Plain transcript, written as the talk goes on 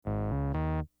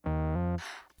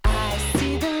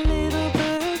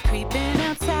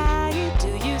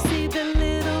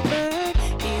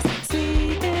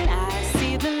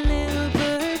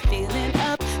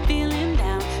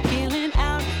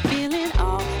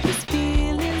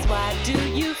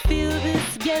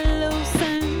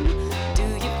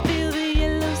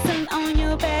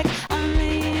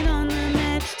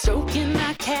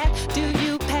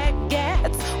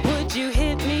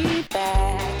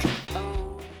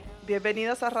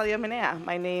Bienvenidos a Radio Menea.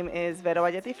 My name is Vero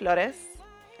Valletti Flores.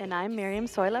 And I'm Miriam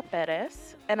Soyla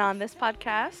Perez. And on this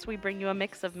podcast, we bring you a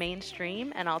mix of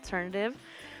mainstream and alternative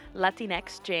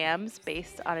Latinx jams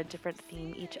based on a different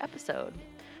theme each episode.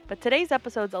 But today's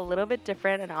episode's a little bit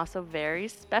different and also very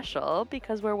special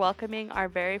because we're welcoming our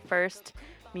very first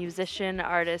musician,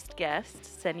 artist guest,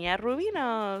 Senia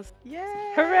Rubinos.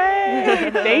 Yay!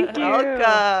 Hooray! Thank you.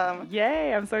 Welcome.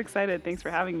 Yay, I'm so excited. Thanks for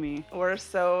having me. We're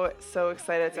so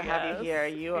excited to have you here.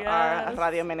 You are a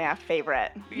Radio Menea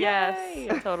favorite.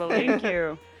 Yes, totally. Thank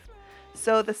you.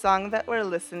 So the song that we're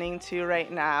listening to right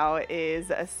now is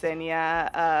a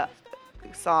Senia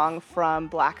song from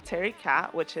Black Terry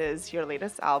Cat, which is your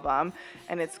latest album,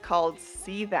 and it's called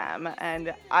See Them.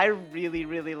 And I really,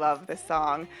 really love this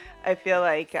song. I feel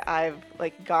like I've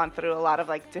gone through a lot of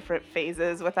different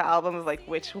phases with the album of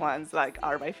which ones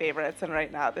are my favorites, and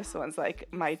right now this one's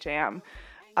my jam.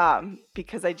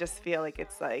 Because I just feel like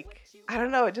it's I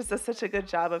don't know, it just does such a good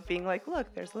job of being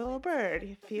look, there's a little bird,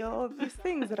 you feel these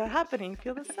things that are happening,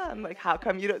 feel the sun, how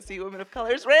come you don't see women of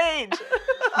color's rage?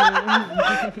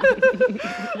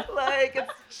 It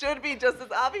should be just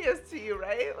as obvious to you,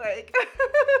 right?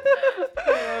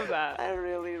 I love that. I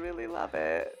really, really love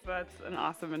it. That's an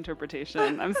awesome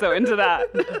interpretation. I'm so into that.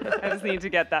 I just need to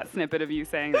get that snippet of you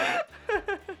saying that.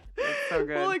 It's so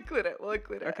good. We'll include it.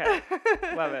 Okay.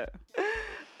 Love it.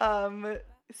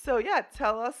 So yeah,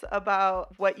 tell us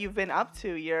about what you've been up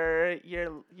to.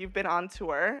 You've been on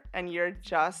tour and you're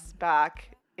just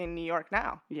back in New York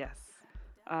now. Yes.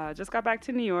 Just got back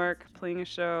to New York, playing a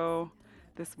show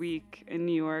this week in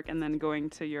New York, and then going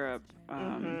to Europe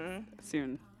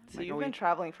soon. So you've been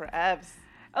traveling for EVs.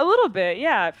 A little bit,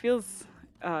 yeah. It feels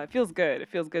good. It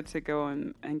feels good to go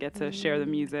and get to share the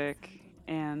music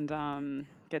and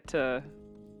get to,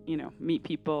 meet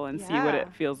people and see what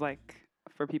it feels like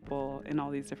for people in all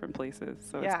these different places.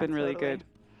 So it's been really good.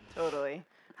 Totally.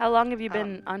 How long have you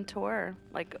been on tour,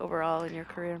 overall in your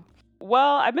career?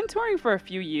 Well, I've been touring for a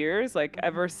few years,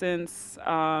 ever since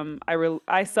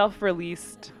I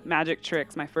self-released Magic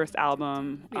Tricks, my first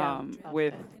album,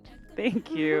 with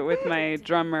my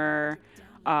drummer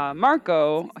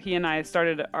Marco. He and I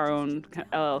started our own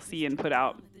LLC and put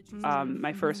out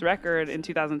my first record in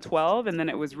 2012, and then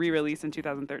it was re-released in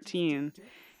 2013.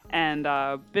 And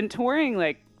been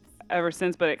touring ever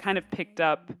since, but it kind of picked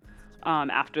up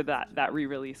after that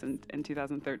re-release in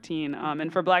 2013.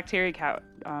 And for Black Terry Cat,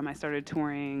 I started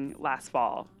touring last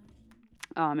fall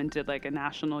and did a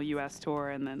national U.S. tour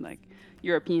and then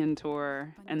European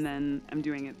tour, and then I'm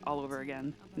doing it all over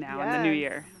again now in the new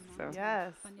year. So.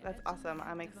 Yes, that's awesome.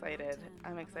 I'm excited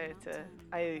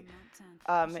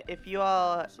if you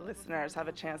all listeners have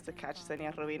a chance to catch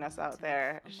Senia Rubinos out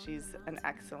there, she's an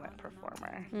excellent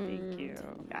performer. Thank you.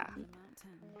 Yeah.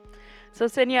 So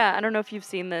Senia, I don't know if you've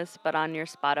seen this, but on your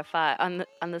Spotify,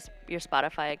 your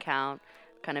Spotify account,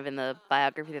 kind of in the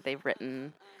biography that they've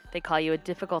written, they call you a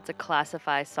difficult to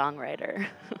classify songwriter.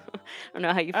 I don't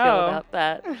know how you feel about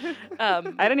that. I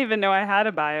didn't even know I had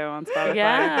a bio on Spotify.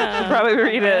 Yeah. I should probably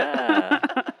read it.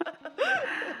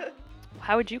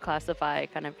 How would you classify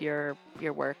kind of your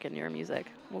work and your music?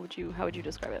 How would you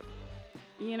describe it?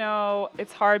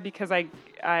 It's hard because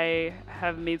I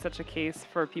have made such a case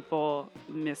for people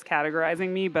miscategorizing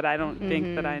me, but I don't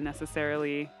think that I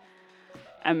necessarily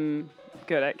am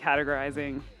good at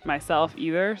categorizing myself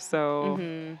either. So,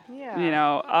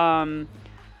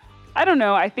 I don't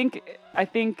know. I think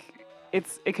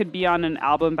it could be on an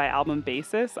album by album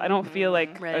basis. I don't feel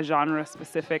like a genre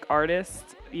specific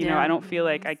artist. I don't feel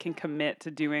like I can commit to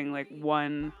doing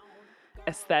one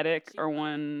aesthetic or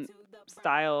one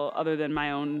style other than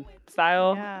my own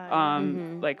style.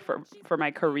 For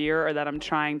my career, or that I'm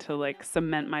trying to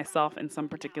cement myself in some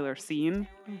particular scene.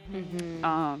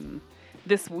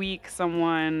 This week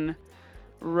someone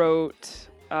wrote,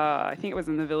 I think it was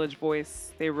in the Village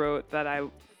Voice, they wrote that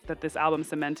this album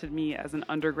cemented me as an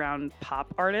underground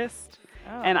pop artist.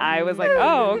 And I was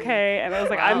okay. And I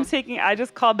was I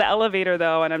just called the elevator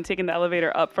though, and I'm taking the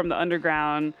elevator up from the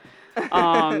underground.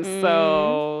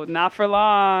 So not for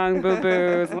long,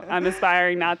 boo-boos. I'm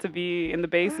aspiring not to be in the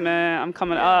basement. I'm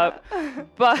coming up.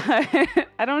 But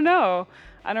I don't know.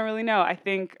 I don't really know. I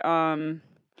think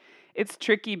it's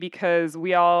tricky because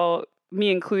we all,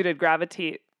 me included,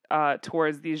 gravitate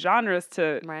towards these genres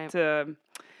to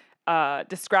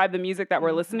describe the music that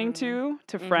we're listening to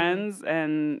friends,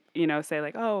 and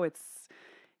say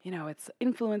it's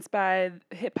influenced by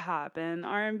hip hop and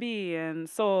R&B and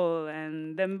soul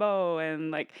and dembow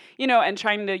and and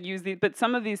trying to use these, but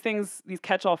some of these things, these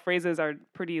catch-all phrases are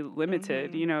pretty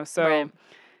limited, so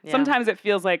sometimes it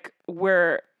feels like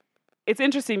it's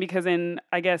interesting because in,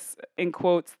 I guess, in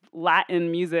quotes,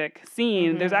 Latin music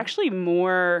scene, there's actually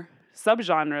more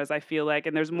subgenres, I feel like,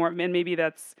 and there's more, and maybe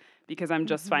that's because I'm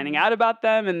just finding out about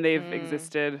them and they've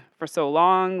existed for so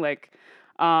long. Like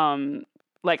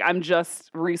I'm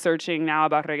just researching now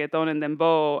about reggaeton and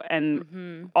dembow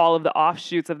and all of the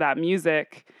offshoots of that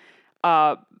music.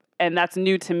 And that's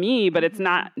new to me, but it's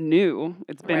not new.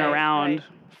 It's been around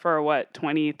for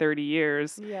 20, 30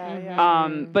 years.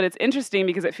 But it's interesting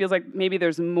because it feels like maybe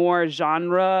there's more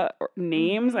genre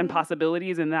names and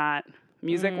possibilities in that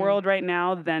music world right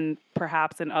now than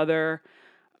perhaps in other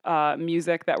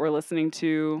music that we're listening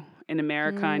to in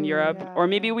America and Europe. Or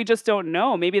maybe we just don't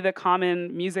know. Maybe the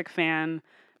common music fan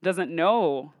doesn't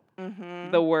know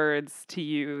the words to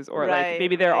use, or like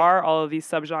maybe there are all of these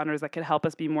subgenres that could help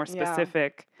us be more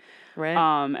specific.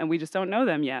 And we just don't know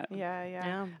them yet.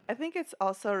 Yeah. I think it's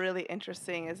also really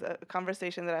interesting is a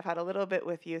conversation that I've had a little bit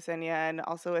with you, Senia, and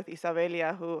also with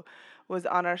Isabelia, who was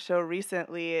on our show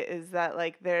recently, is that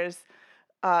like there's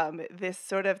this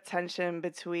sort of tension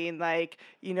between like,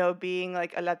 you know, being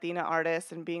like a Latina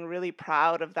artist and being really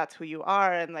proud of that's who you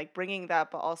are and like bringing that,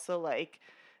 but also like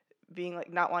being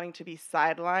like not wanting to be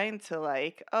sidelined to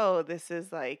like, oh, this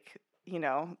is like, you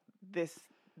know, this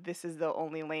is the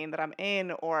only lane that I'm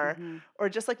in, or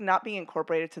just like not being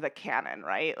incorporated to the canon,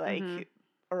 right? Like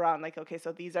around like, okay,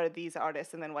 so these are these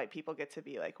artists, and then white people get to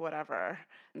be like whatever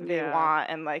they want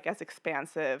and like as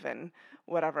expansive and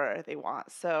whatever they want.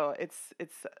 So it's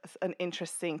an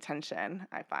interesting tension,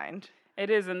 I find. It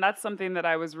is, and that's something that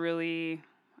I was really,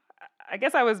 I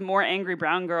guess I was more angry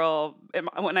brown girl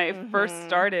when I first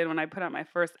started, when I put out my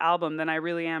first album, than I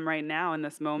really am right now in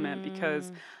this moment,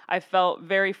 because I felt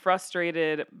very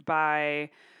frustrated by,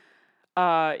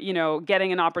 you know,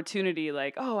 getting an opportunity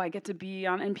like, oh, I get to be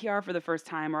on NPR for the first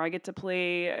time, or I get to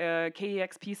play a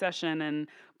KEXP session,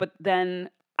 but then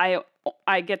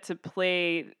I get to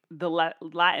play the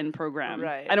Latin program.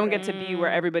 I don't get to be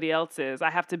where everybody else is. I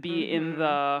have to be in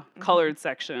the colored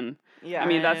section. I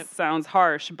mean, that sounds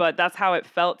harsh, but that's how it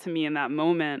felt to me in that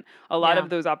moment. A lot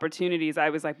of those opportunities, I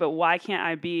was like, but why can't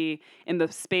I be in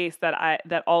the space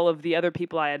that all of the other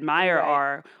people I admire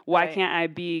are? Why can't I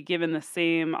be given the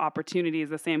same opportunities,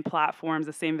 the same platforms,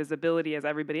 the same visibility as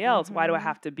everybody else? Why do I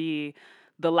have to be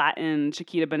the Latin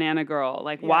Chiquita Banana girl?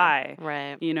 Like, why?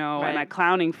 You know, am I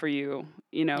clowning for you?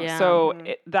 You know, so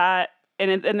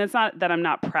and it's not that I'm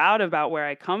not proud about where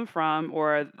I come from,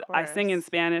 or I sing in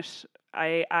Spanish.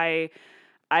 I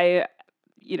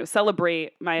you know,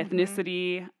 celebrate my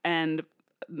ethnicity and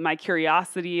my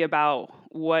curiosity about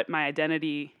what my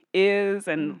identity is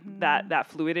and that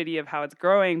fluidity of how it's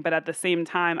growing. But at the same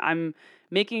time, I'm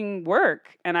making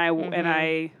work, and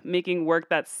I making work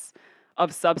that's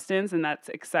of substance and that's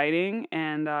exciting,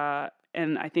 and I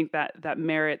think that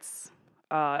merits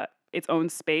its own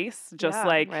space, just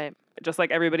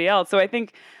like everybody else. So I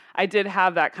think I did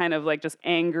have that kind of like just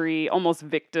angry, almost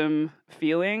victim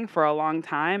feeling for a long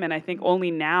time. And I think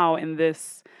only now in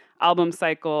this album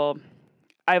cycle,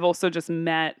 I've also just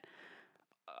met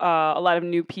a lot of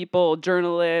new people,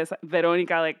 journalists.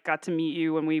 Veronica like got to meet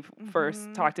you when we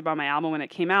first talked about my album when it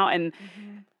came out. And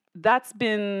that's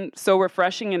been so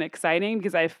refreshing and exciting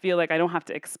because I feel like I don't have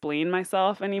to explain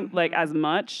myself like as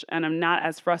much, and I'm not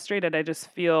as frustrated. I just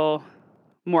feel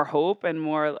more hope and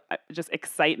more just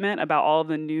excitement about all of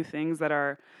the new things that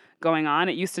are going on.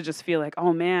 It used to just feel like,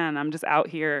 oh man, I'm just out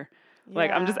here.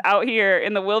 Like, I'm just out here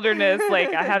in the wilderness.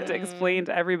 Like, I have to explain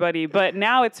to everybody. But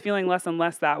now it's feeling less and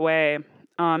less that way.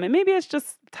 And maybe it's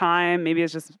just time. Maybe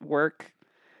it's just work.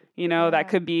 You know, that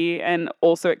could be. And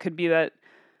also it could be that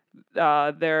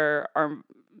there's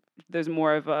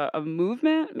more of a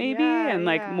movement, maybe. And,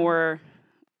 like, more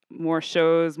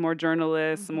shows, more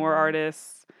journalists, more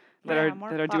artists that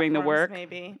are doing the work.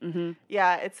 Maybe.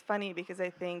 Yeah, it's funny because I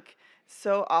think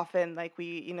so often, like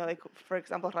we, you know, like for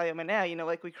example, Radio Menea, you know,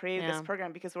 like we created this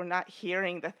program because we're not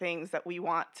hearing the things that we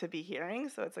want to be hearing.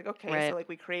 So it's like, okay, so like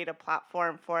we create a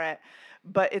platform for it,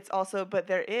 but it's also, but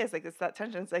there is like, it's that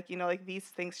tension. It's like, you know, like these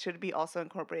things should be also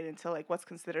incorporated into like what's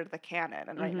considered the canon.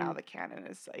 And right now the canon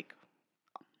is like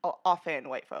often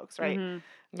white folks, right?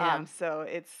 So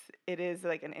it is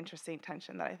like an interesting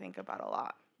tension that I think about a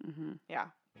lot. Yeah.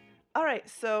 All right,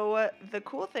 so the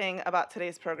cool thing about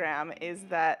today's program is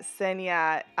that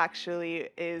Senia actually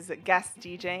is guest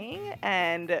DJing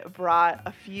and brought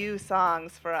a few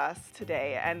songs for us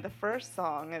today. And the first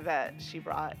song that she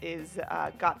brought is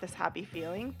Got This Happy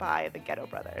Feeling by the Ghetto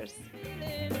Brothers.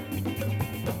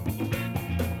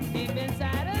 Deep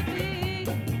inside of me,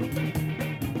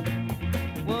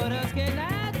 what else can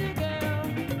I do,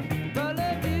 girl? All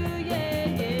of you, yeah.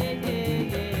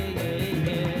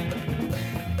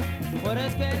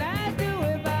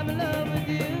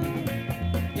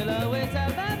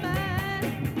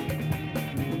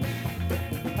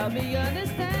 Help me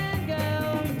understand,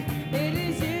 girl. It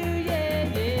is you, yeah,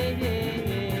 yeah, yeah,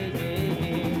 yeah,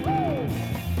 yeah, yeah.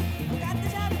 I got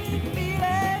this happy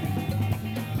feeling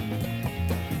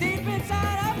deep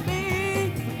inside of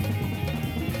me.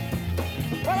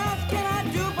 What else can I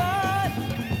do but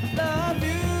love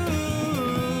you?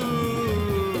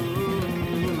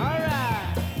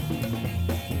 Alright.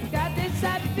 Got this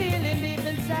happy feeling deep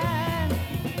inside.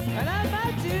 And I'm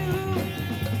about to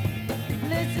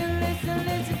listen, listen,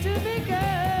 listen to me,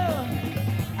 girl.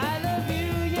 I love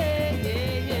you, yeah,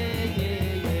 yeah, yeah, yeah,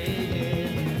 yeah,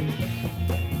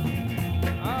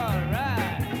 yeah.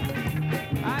 Alright.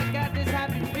 I got this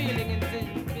happy feeling inside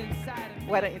of me.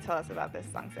 Why don't you tell us about this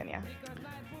song, Senya?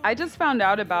 I just found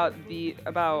out about the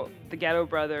Ghetto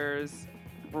Brothers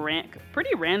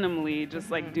pretty randomly,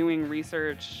 just like doing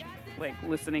research, like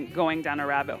listening, going down a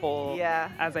rabbit hole,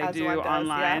 as I do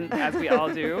online, as we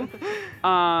all do.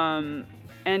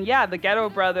 And yeah, the Ghetto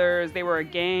Brothers, they were a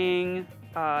gang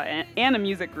and a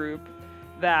music group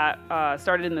that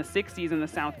started in the 60s in the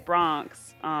South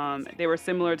Bronx. They were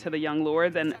similar to the Young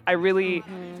Lords, and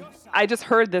I just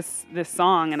heard this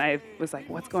song, and I was like,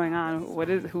 what's going on?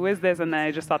 Who is this? And then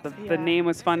I just thought the name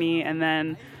was funny, and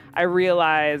then I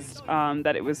realized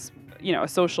that it was, a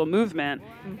social movement.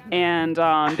 And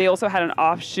they also had an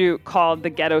offshoot called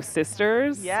the Ghetto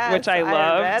Sisters, which I loved.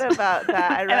 I read about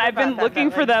that. And I've been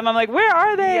looking for them. I'm like, where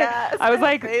are they? Yes, I was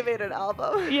like, they made an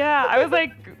album. Yeah, I was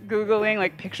like Googling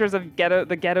like pictures of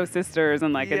the Ghetto Sisters,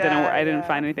 and like I didn't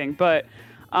find anything. But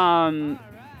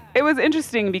it was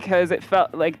interesting because it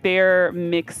felt like they're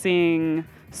mixing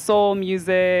soul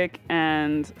music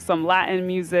and some Latin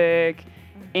music.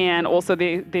 And also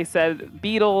they said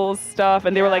Beatles stuff,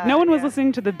 and they were like, no one was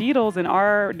listening to the Beatles in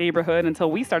our neighborhood until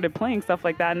we started playing stuff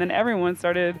like that, and then everyone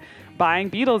started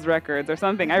buying Beatles records or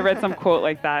something. I read some quote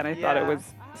like that, and I thought it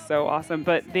was so awesome.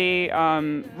 But they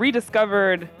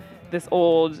rediscovered this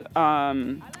old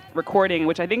recording,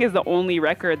 which I think is the only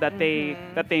record that they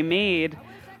made.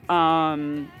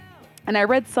 And I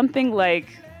read something like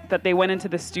that they went into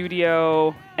the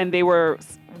studio and they were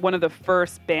one of the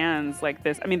first bands like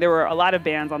this. I mean, there were a lot of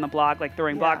bands on the block, like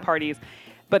throwing block parties,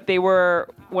 but they were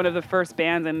one of the first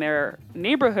bands in their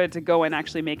neighborhood to go and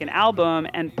actually make an album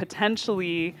and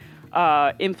potentially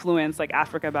influence like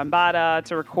Africa Bambaataa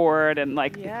to record, and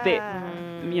like they,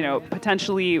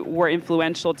 potentially were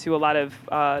influential to a lot of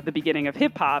the beginning of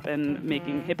hip hop and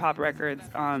making hip hop records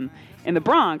in the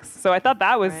Bronx. So I thought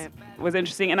that was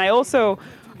interesting, and I also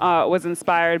was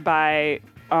inspired by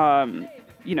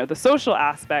the social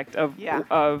aspect of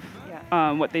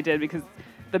what they did, because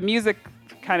the music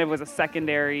kind of was a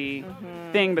secondary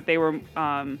thing, but they were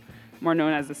more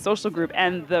known as a social group.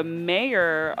 And the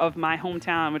mayor of my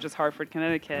hometown, which is Hartford,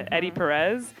 Connecticut, Eddie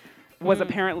Perez, was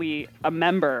apparently a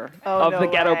member of the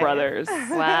Ghetto Brothers.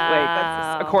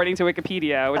 Wow. Like, according to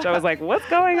Wikipedia, which I was like, what's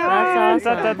going on?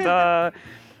 That's awesome.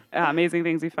 Amazing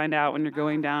things you find out when you're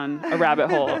going down a rabbit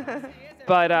hole.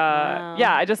 But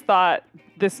I just thought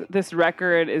this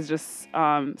record is just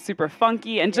super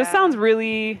funky and just sounds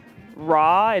really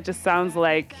raw. It just sounds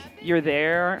like you're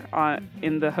there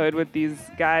in the hood with these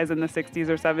guys in the 60s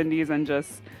or 70s and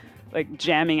just like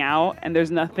jamming out. And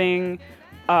there's nothing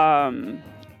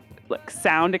like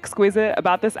sound exquisite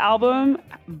about this album,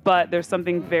 but there's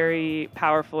something very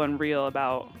powerful and real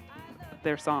about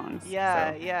their songs.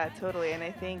 Yeah, totally. And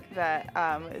I think that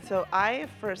so I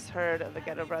first heard of the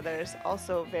Ghetto Brothers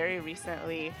also very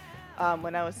recently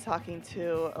when I was talking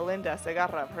to Alinda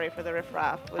Segarra, Pray for the Riff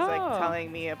Raff, was like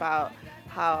telling me about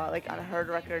how like on her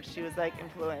record she was like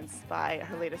influenced by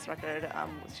her latest record.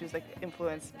 She was like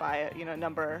influenced by a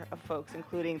number of folks,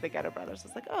 including the Ghetto Brothers. I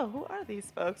was like, oh, who are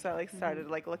these folks? So I like started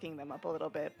like looking them up a little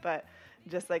bit, but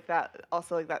just like that,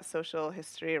 also like that social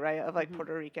history, right, of like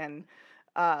Puerto Rican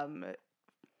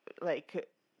like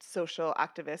social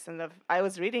activists. And I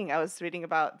was reading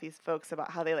about these folks, about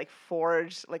how they like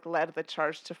led the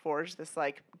charge to forge this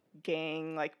like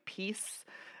gang like peace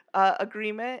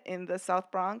agreement in the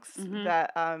South Bronx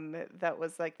that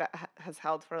was like that has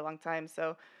held for a long time.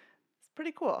 So it's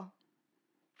pretty cool.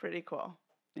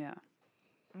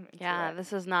 Yeah,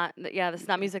 this is not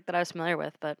music that I was familiar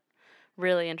with, but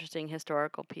really interesting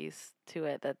historical piece to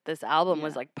it, that this album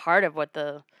was like part of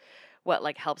what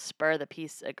like helped spur the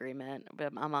peace agreement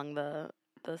among the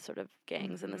sort of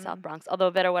gangs in the South Bronx. Although,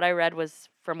 Vera, what I read was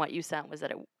from what you sent was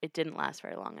that it didn't last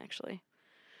very long, actually.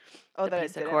 Oh, that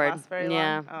it didn't last very long?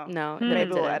 Yeah, oh. no.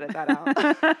 Maybe we'll edit that out.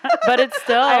 But it's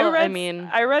still,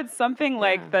 I read something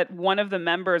like that one of the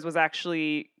members was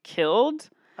actually killed.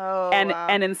 Oh, and wow.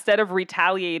 and instead of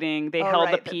retaliating, they Oh, held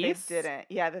right, the peace.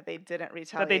 that they didn't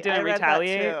retaliate. they didn't I read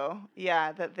retaliate? That too.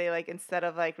 Yeah, that they like instead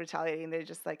of like retaliating, they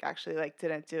just like actually like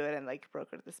didn't do it and like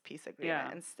brokered this peace agreement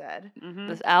Yeah. instead. Mm-hmm.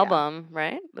 This album,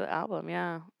 right? The album,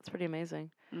 yeah. It's pretty amazing.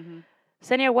 Mm-hmm.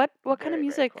 Senya, what kind of Very, very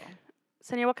music? cool.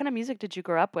 Senya, what kind of music did you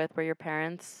grow up with? Were your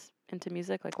parents into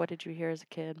music? Like, what did you hear as a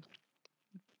kid?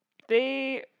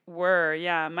 They were,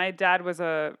 yeah. My dad was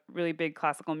a really big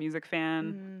classical music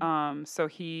fan. So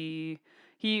he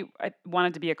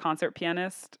wanted to be a concert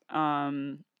pianist.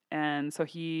 And so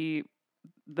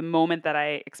the moment that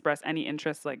I expressed any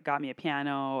interest, like got me a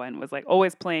piano and was like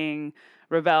always playing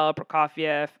Ravel,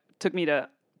 Prokofiev, took me to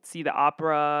see the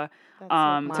opera, That's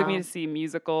so took me Wow. to see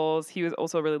musicals. He was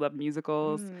also really loved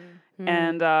musicals. Mm.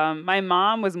 And my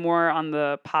mom was more on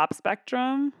the pop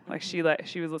spectrum. Like she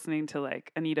was listening to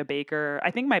like Anita Baker. I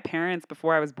think my parents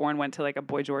before I was born went to like a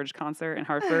Boy George concert in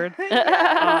Hartford.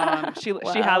 She had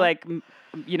Wow. like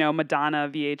Madonna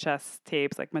VHS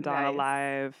tapes, like Madonna Nice.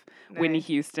 Live, Whitney Nice.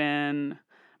 Houston,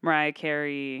 Mariah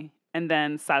Carey, and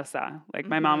then salsa. Like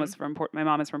my mom is from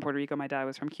Puerto Rico, my dad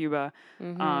was from Cuba,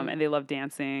 and they love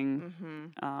dancing.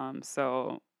 Mm-hmm.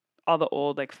 So all the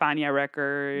old like Fania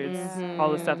records, Yeah.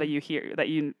 all the stuff that you hear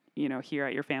hear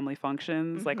at your family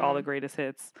functions, like all the greatest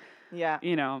hits, Yeah.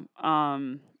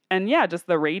 and yeah, just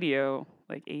the radio,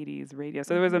 like 80s radio.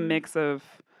 So there was a mix of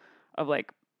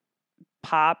like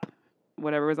pop,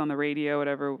 whatever was on the radio,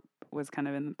 whatever was kind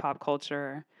of in pop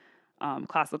culture,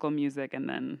 classical music, and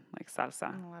then like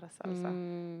salsa. A lot of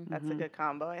salsa. That's a good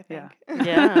combo, I Yeah. think.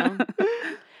 Yeah.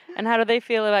 And how do they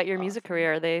feel about your music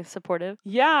career? Are they supportive?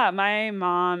 Yeah, my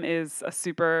mom is a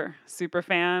super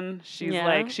fan. She's Yeah?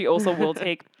 like she also will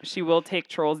take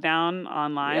trolls down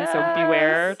online. So Yes.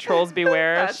 beware, trolls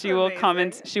beware. That's She will come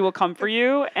amazing. she will come for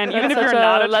you. And even That's if you're such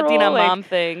not a a Latina troll, like, mom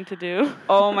thing to do.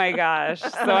 oh my gosh.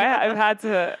 So I've had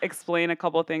to explain a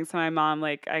couple things to my mom.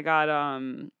 Like I got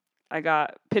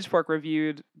Pitchfork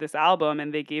reviewed this album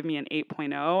and they gave me an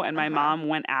 8.0 and my mom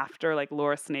went after like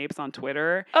Laura Snapes on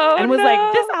Twitter Oh, and was no.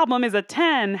 like, this album is a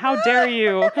 10. How dare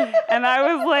you? And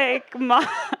I was like, Mom,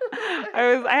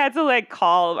 I had to like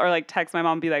call or like text my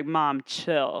mom and be like, Mom,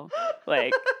 chill.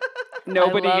 Like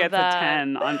nobody love gets that. a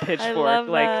 10 on Pitchfork. love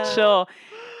Like that. chill.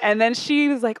 And then she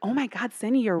was like, oh my God,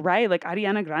 Seni, you're right. Like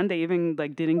Ariana Grande even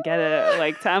like didn't get it.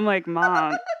 Like I'm like,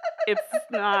 Mom, it's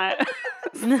not.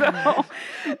 So I love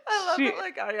she- that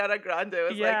like Ariana Grande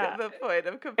was Yeah. like the point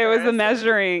of it comparison. was the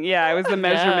measuring. Yeah, it was the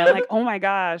measurement. Yeah. Like, oh my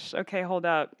gosh. Okay, hold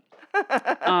up.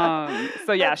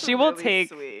 So yeah, That's she will really take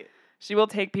sweet. she will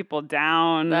take people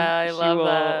down. I she love will,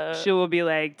 that. She will be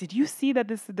like, "Did you see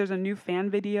that there's a new fan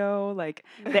video? Like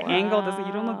the angle doesn't.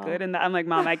 You don't look Wow. good in that." I'm like,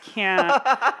 "Mom, I can't."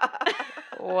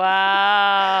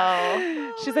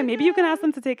 Wow. She's like, "Maybe you can ask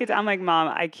them to take it down." I'm like, "Mom,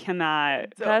 I cannot."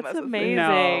 Don't mess That's with it. amazing.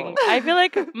 No. I feel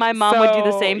like my mom would do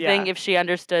the So, same thing yeah. if she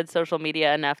understood social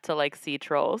media enough to like see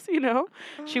trolls, you know?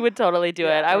 She would totally do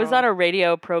it. Yeah. I was on a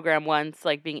radio program once,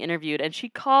 like being interviewed, and she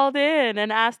called in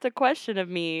and asked a question of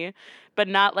me, but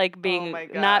not like being my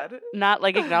not God. not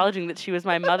like acknowledging that she was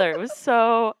my mother. It was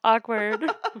so awkward.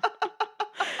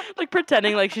 Like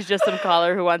pretending like she's just some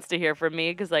caller who wants to hear from me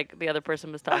because like the other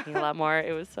person was talking a lot more.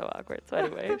 It was so awkward. So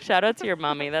anyway, shout out to your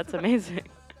mommy. That's amazing.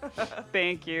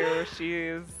 Thank you.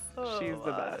 She's the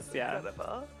wow, best. Yeah.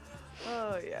 Incredible.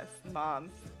 Oh yes,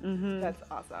 moms. Mm-hmm. That's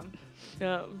awesome.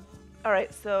 Yeah. All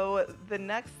right, so the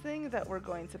next thing that we're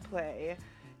going to play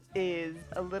is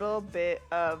a little bit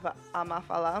of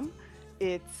Amafalam.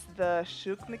 It's the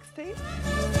Shuk mixtape.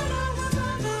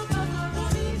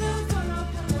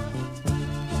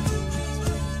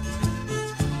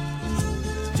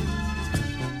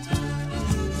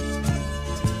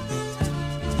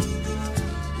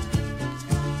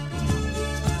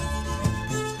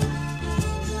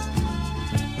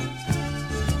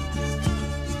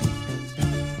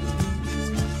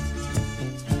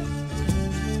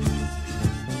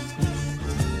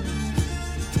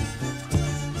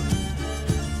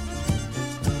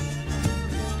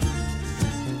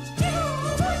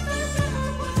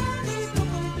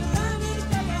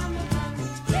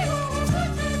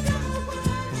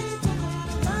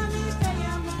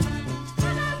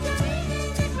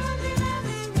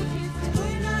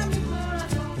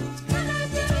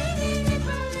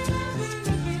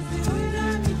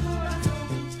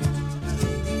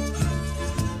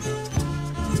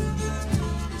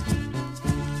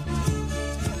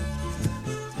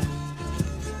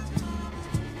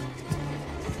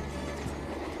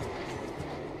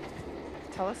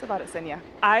 Tell us about it, Senya.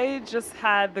 I just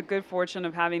had the good fortune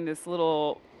of having this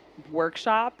little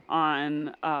workshop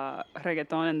on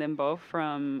reggaeton and dembow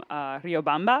from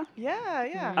Riobamba. Yeah,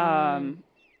 yeah.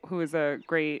 who is a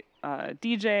great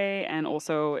DJ and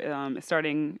also is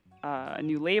starting a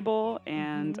new label.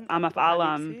 And Amaf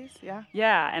Alam,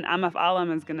 and Amaf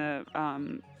Alam is gonna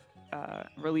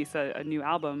release a new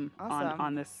album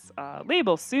on this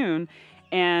label soon.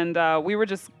 And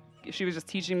she was just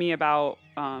teaching me about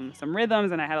some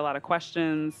rhythms, and I had a lot of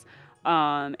questions.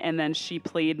 And then she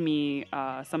played me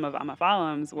some of Amaf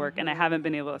Alam's work, and I haven't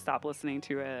been able to stop listening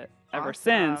to it ever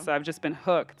since. So I've just been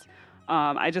hooked.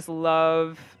 I just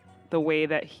love the way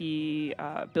that he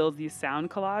builds these sound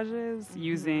collages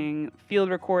using field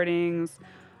recordings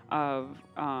of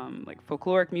like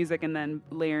folkloric music and then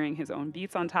layering his own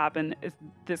beats on top. And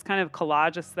this kind of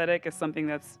collage aesthetic is something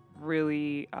that's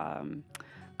really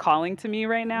calling to me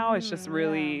right now. It's just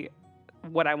really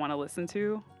what I want to listen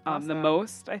to the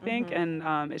most, I think. And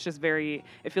it's just it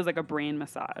feels like a brain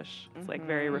massage. It's like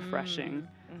very refreshing.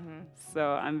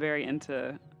 So I'm very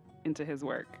into his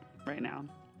work right now.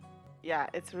 Yeah,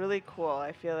 it's really cool.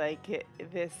 I feel like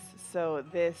this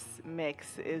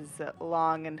mix is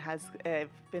long and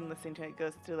I've been listening to it. It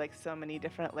goes through like so many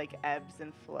different like ebbs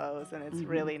and flows, and it's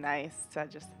really nice to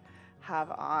just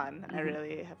have on. I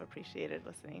really have appreciated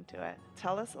listening to it.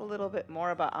 Tell us a little bit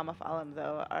more about Amaf Alam,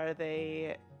 though. Are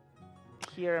they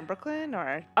here in Brooklyn,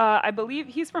 or? I believe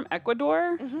he's from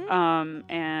Ecuador, and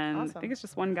I think it's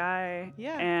just one guy.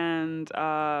 Yeah. And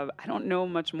I don't know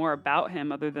much more about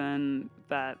him other than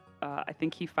that. I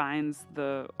think he finds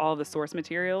all the source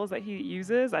materials that he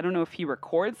uses. I don't know if he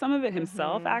records some of it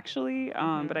himself, actually,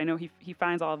 but I know he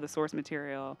finds all of the source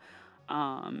material,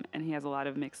 and he has a lot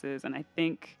of mixes, and I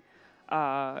think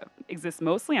exists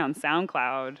mostly on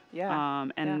SoundCloud.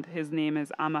 And his name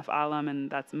is Amaf Alam,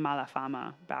 and that's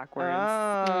Malafama backwards.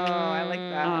 Oh, I like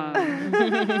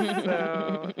that.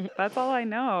 So that's all I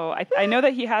know. I know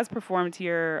that he has performed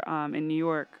here in New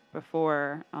York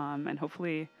before, and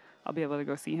hopefully I'll be able to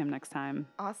go see him next time.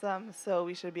 Awesome. So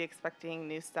we should be expecting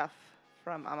new stuff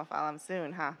from Amaf Alam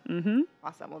soon, huh?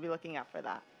 Awesome. We'll be looking out for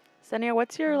that. Senia,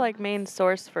 what's your like main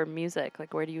source for music?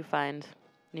 Like, where do you find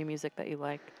new music that you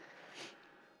like?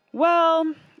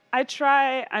 Well, I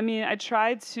try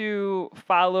to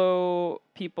follow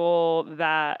people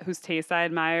whose taste I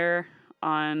admire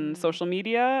on social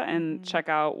media and check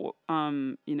out,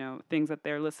 things that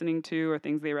they're listening to or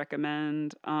things they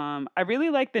recommend. I really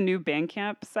like the new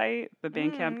Bandcamp site, the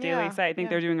Bandcamp Daily site. I think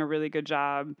they're doing a really good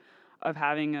job of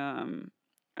having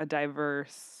a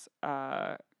diverse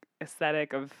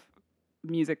aesthetic of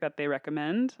music that they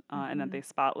recommend and that they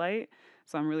spotlight.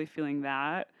 So I'm really feeling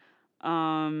that.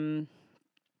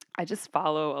 I just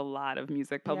follow a lot of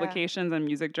music publications and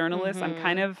music journalists. I'm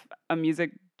kind of a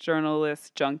music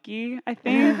journalist junkie, I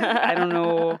think. I don't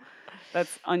know.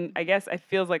 I guess it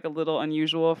feels like a little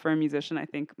unusual for a musician. I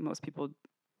think most people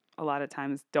a lot of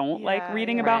times don't like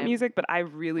reading about music, but I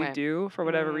really do for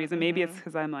whatever reason. Maybe it's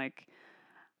because I'm like,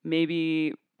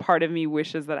 maybe part of me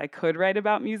wishes that I could write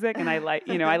about music, and I like,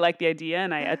 I like the idea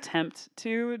and I attempt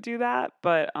to do that.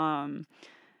 But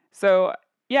so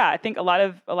yeah, I think a lot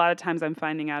of times I'm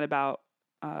finding out about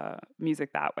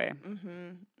music that way.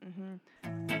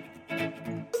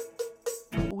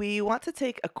 We want to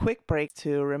take a quick break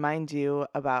to remind you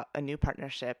about a new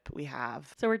partnership we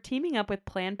have. So we're teaming up with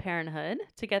Planned Parenthood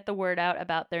to get the word out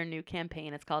about their new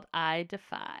campaign. It's called I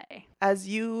Defy. As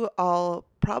you all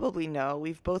probably know,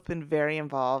 we've both been very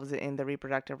involved in the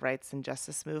reproductive rights and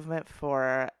justice movement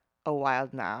for a while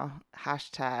now.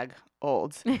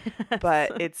 #old.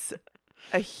 But it's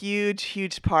a huge,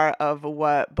 huge part of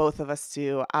what both of us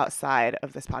do outside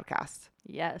of this podcast.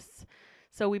 Yes.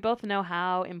 So we both know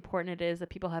how important it is that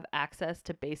people have access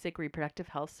to basic reproductive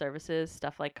health services,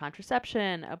 stuff like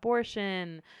contraception,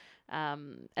 abortion,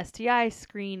 STI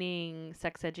screening,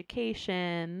 sex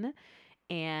education.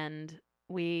 And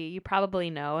you probably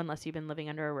know, unless you've been living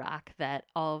under a rock, that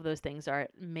all of those things are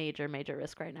at major, major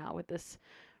risk right now with this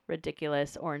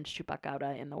ridiculous orange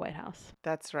chupacabra in the White House.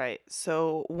 That's right.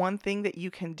 So one thing that you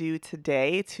can do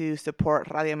today to support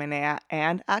Radio Menea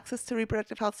and access to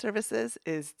reproductive health services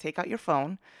is take out your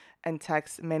phone and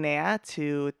text Menea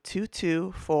to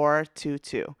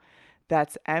 22422.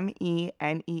 That's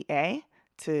MENEA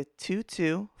to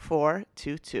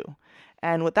 22422.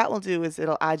 And what that will do is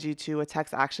it'll add you to a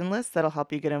text action list that'll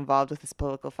help you get involved with this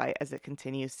political fight as it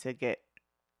continues to get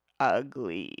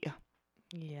ugly.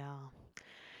 Yeah.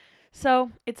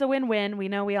 So it's a win-win. We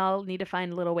know we all need to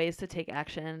find little ways to take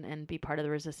action and be part of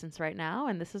the resistance right now,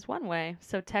 and this is one way.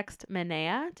 So text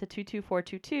Menea to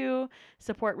 22422,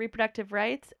 support reproductive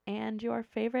rights and your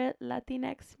favorite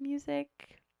Latinx music,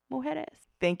 mujeres.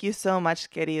 Thank you so much,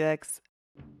 queridas.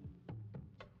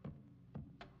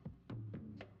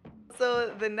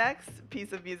 So the next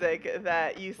piece of music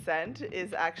that you sent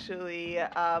is actually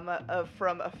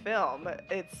from a film.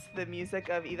 It's the music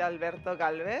of Hidalberto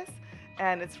Galvez,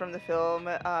 and it's from the film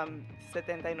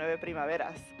 79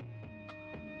 Primaveras.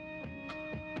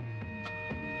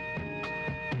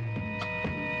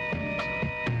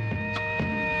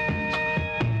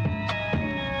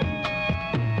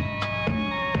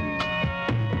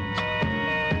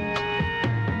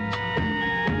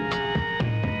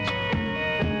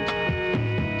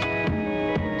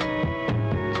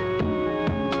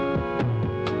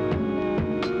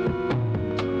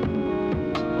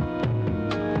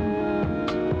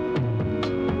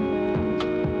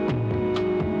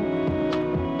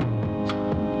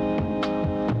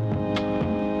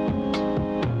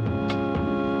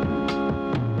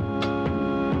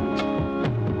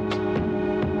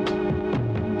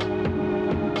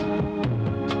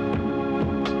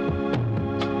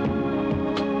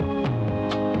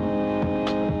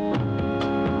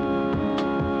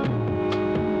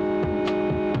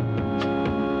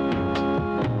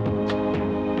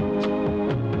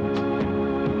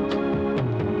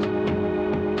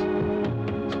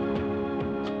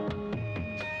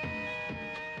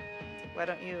 Why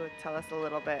don't you tell us a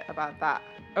little bit about that?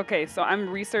 Okay, so I'm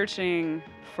researching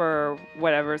for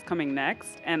whatever's coming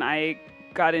next, and I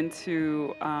got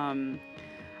into.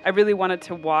 I really wanted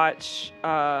to watch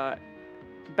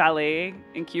ballet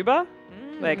in Cuba.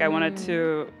 Like I wanted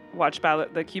to watch ballet,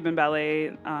 the Cuban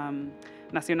Ballet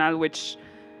Nacional, which,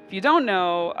 if you don't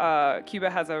know, Cuba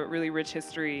has a really rich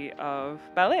history of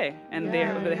ballet, and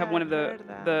they have one of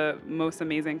the most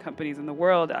amazing companies in the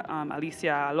world.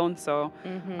 Alicia Alonso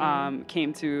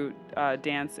came to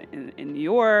dance in New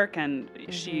York, and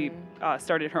she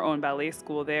started her own ballet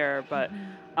school there. But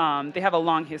they have a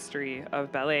long history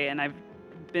of ballet, and I've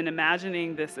been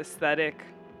imagining this aesthetic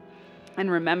and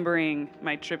remembering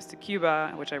my trips to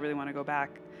Cuba, which I really want to go back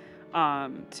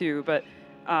to, but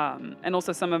and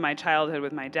also some of my childhood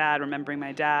with my dad, remembering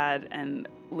my dad and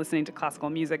listening to classical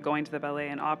music, going to the ballet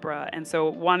and opera, and so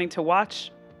wanting to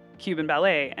watch Cuban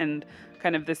ballet and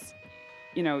kind of this,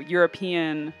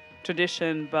 European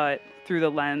tradition, but through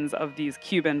the lens of these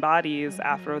Cuban bodies,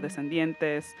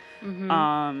 Afro-descendientes,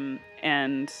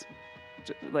 and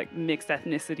like mixed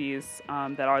ethnicities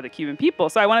that are the Cuban people.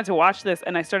 So I wanted to watch this,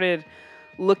 and I started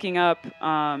looking up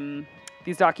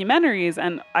these documentaries,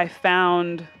 and I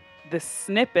found this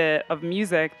snippet of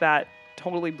music that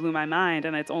totally blew my mind,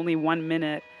 and it's only 1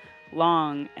 minute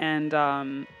long. And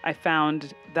I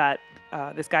found that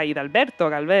this guy Hidalberto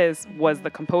Galvez was the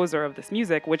composer of this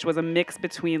music, which was a mix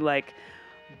between like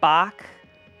Bach,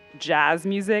 jazz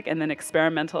music, and then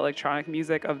experimental electronic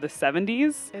music of the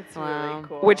 70s. It's really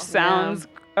cool. Which sounds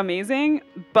amazing,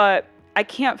 but I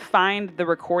can't find the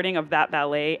recording of that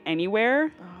ballet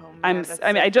anywhere.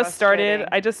 I just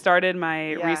started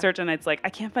my research, and it's like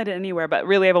I can't find it anywhere. But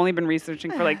really, I've only been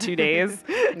researching for like 2 days,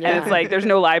 and it's like there's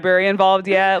no library involved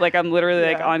yet. Like I'm literally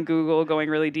like on Google going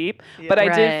really deep. But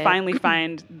I did finally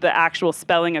find the actual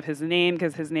spelling of his name,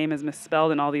 because his name is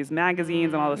misspelled in all these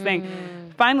magazines and all this thing.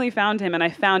 Finally found him, and I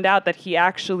found out that he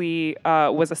actually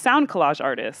was a sound collage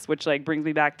artist, which like brings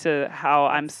me back to how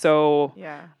I'm so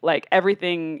like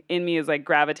everything in me is like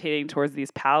gravitating towards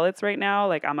these palettes right now,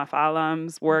 like Amaf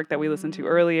Alam's work that we listened to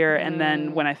earlier. And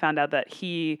then when I found out that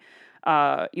he,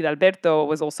 Hidalberto,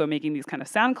 was also making these kind of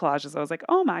sound collages, I was like,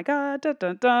 oh my God, da,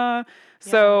 da, da.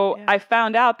 So I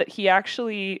found out that he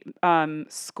actually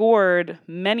scored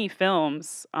many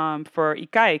films for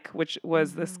ICAIC, which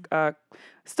was this,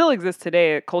 still exists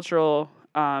today, a cultural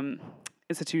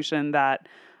institution that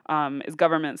is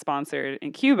government sponsored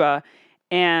in Cuba.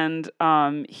 And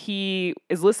he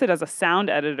is listed as a sound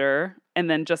editor and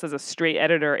then just as a straight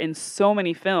editor in so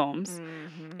many films,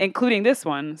 including this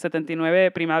one, 79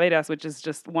 Primaveras, which is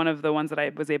just one of the ones that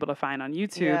I was able to find on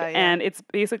YouTube. And it's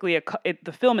basically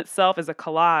the film itself is a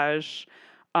collage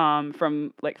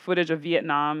from like footage of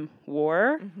Vietnam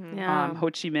War, Ho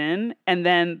Chi Minh, and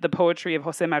then the poetry of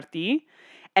José Martí.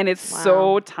 And it's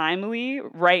so timely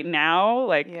right now,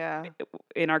 like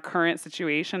in our current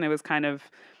situation. It was kind of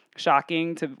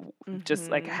shocking to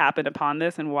just like happen upon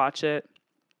this and watch it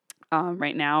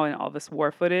right now, and all this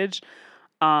war footage.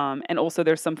 And also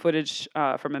there's some footage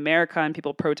from America and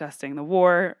people protesting the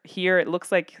war. Here it looks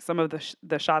like some of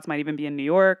the shots might even be in New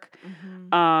York.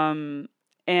 And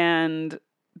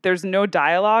there's no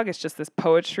dialogue. It's just this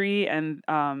poetry and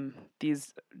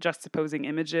these juxtaposing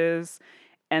images.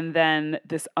 And then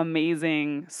this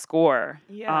amazing score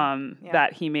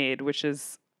that he made, which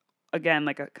is, again,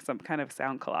 like some kind of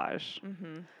sound collage.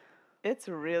 It's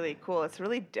really cool. It's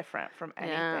really different from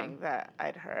anything that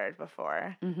I'd heard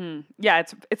before. Yeah,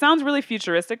 it sounds really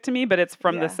futuristic to me, but it's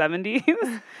from the 70s.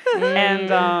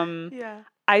 And Yeah.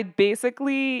 I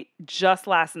basically just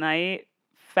last night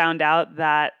found out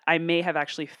that I may have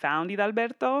actually found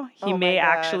Idalberto. He Oh my may God.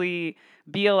 actually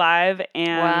be alive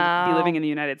and be living Wow. in the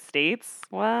United States.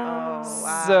 Wow. Oh,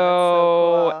 wow.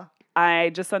 So that's so I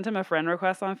just sent him a friend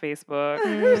request on Facebook.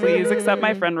 Please accept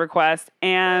my friend request.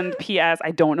 And P.S.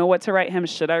 I don't know what to write him.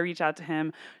 Should I reach out to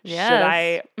him? Yes. Should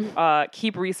I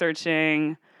keep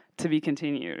researching? To be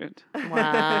continued.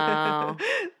 Wow.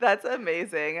 That's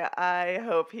amazing. I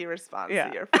hope he responds Yeah.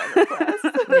 to your friend request.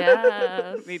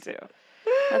 Yes. Me too.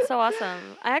 That's so awesome.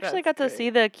 I actually That's got to great. see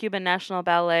the Cuban National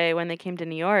Ballet when they came to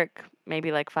New York,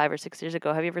 maybe like 5 or 6 years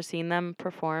ago. Have you ever seen them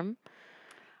perform?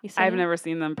 I've Yesenia? never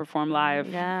seen them perform live.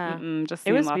 Yeah. Just It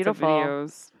seen was lots beautiful. of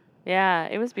videos. Yeah,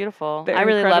 it was beautiful. They're I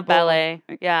really love incredible. ballet.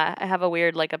 Yeah, I have a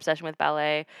weird like obsession with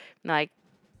ballet. Like,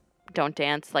 don't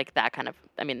dance like that kind of.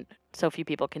 I mean, so few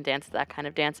people can dance that kind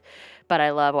of dance, but I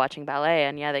love watching ballet.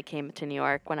 And yeah, they came to New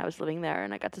York when I was living there,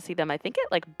 and I got to see them. I think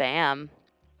at like BAM,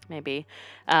 maybe.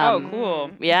 Oh,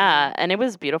 cool. Yeah, and it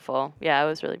was beautiful. Yeah, it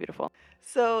was really beautiful.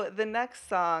 So the next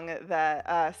song that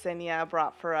Senia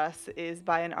brought for us is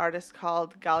by an artist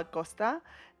called Gal Costa,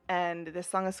 and this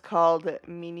song is called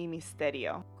Mini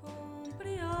Misterio.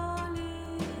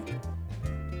 Compreole,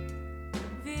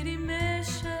 vira e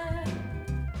mexa,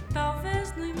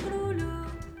 talvez no embrulho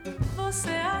você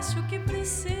ache o que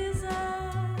precisa.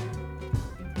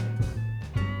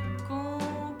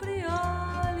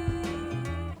 Compreole,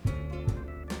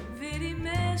 vira e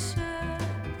mexa,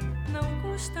 não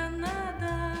custa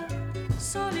nada,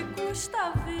 só lhe custa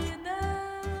a vida,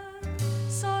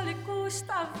 só lhe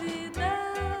custa a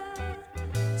vida.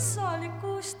 Só lhe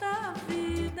custa a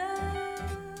vida.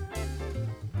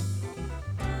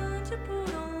 Ande por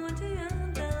onde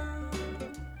andam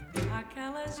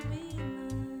aquelas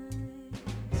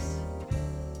minas,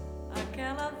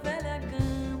 aquela velha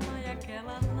gama e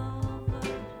aquela nova,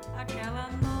 aquela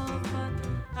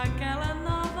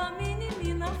nova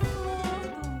menina flor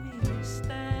do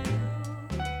mistério.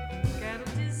 Quero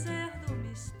dizer do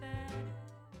mistério.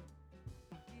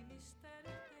 Que mistério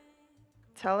tem?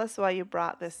 Tell us why you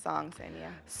brought this song,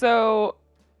 Senia. So,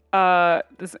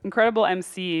 this incredible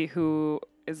MC who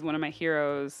is one of my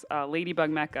heroes,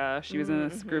 Ladybug Mecca. She was in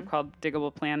this group called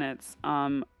Diggable Planets.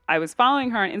 I was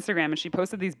following her on Instagram, and she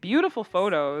posted these beautiful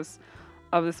photos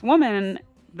of this woman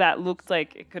that looked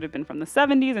like it could have been from the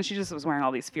 70s, and she just was wearing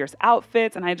all these fierce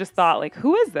outfits, and I just thought, like,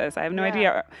 who is this? I have no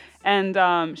idea. And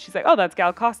she's like, oh, that's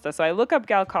Gal Costa. So I look up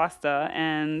Gal Costa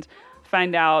and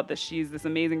find out that she's this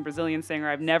amazing Brazilian singer.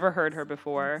 I've never heard her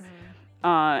before.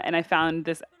 And I found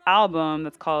this album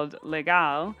that's called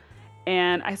Legal.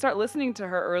 And I start listening to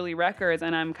her early records,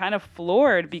 and I'm kind of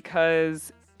floored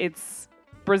because it's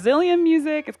Brazilian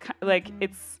music. It's like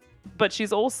but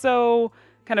she's also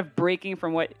kind of breaking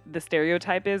from what the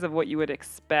stereotype is of what you would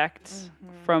expect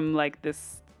from like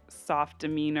this soft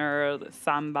demeanor,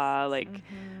 samba, like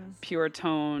pure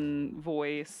tone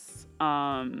voice,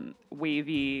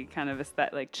 wavy kind of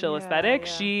aesthetic, like chill aesthetic.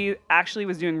 yeah. She actually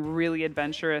was doing really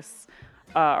adventurous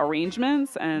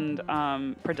arrangements and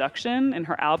production in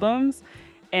her albums,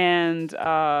 and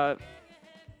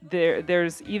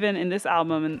there's even in this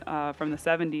album from the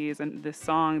 70s and this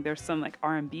song, there's some like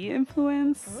R&B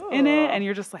influence in it, and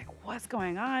you're just like, what's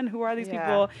going on? Who are these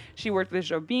people? She worked with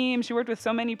Jobim. She worked with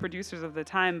so many producers of the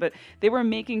time, but they were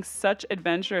making such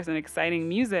adventurous and exciting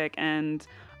music, and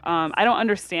I don't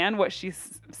understand what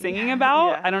she's singing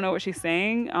about. I don't know what she's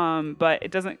saying, but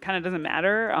it doesn't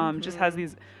matter. Just has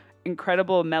these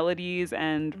incredible melodies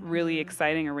and really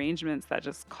exciting arrangements that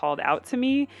just called out to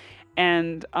me.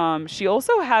 And she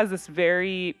also has this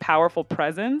very powerful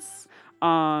presence.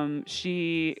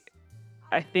 She,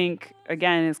 I think,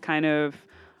 again, is kind of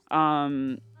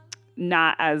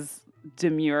not as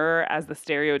demure as the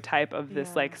stereotype of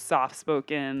this like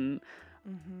soft-spoken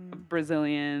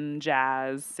Brazilian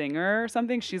jazz singer or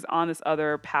something. She's on this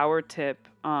other power tip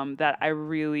that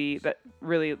really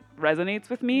resonates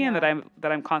with me, and that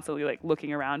I'm constantly like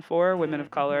looking around for women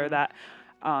of color that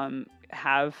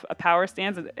have a power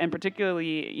stance, and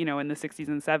particularly, you know, in the 60s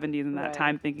and 70s and that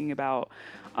time, thinking about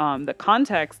the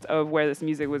context of where this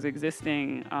music was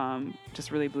existing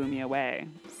just really blew me away.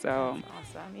 So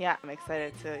Awesome. Yeah, I'm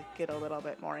excited to get a little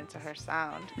bit more into her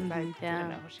sound, because I didn't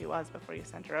know who she was before you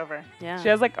sent her over. Yeah. she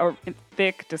has like a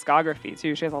thick discography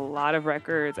too. She has a lot of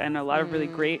records and a lot of really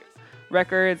great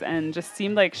records, and just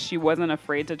seemed like she wasn't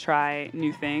afraid to try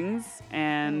new things.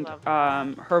 And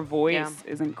her voice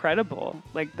is incredible.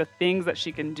 Like the things that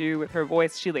she can do with her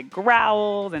voice, she like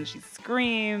growls and she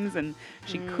screams and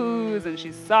she coos and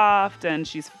she's soft and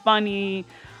she's funny.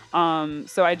 So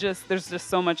there's just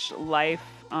so much life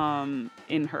in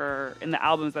the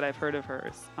albums that I've heard of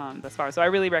hers thus far. So I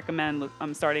really recommend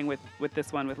starting with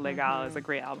this one with Legal. It's a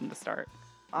great album to start.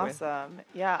 Awesome.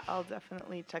 Yeah, I'll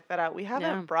definitely check that out. We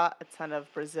haven't brought a ton of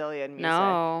Brazilian music.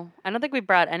 No, I don't think we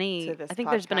brought any. I think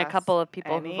there's been a couple of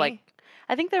people who I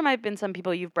think there might have been some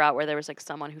people you've brought where there was like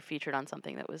someone who featured on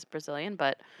something that was Brazilian,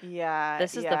 but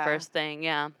this is the first thing.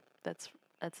 Yeah, that's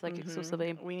like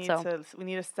exclusively. We need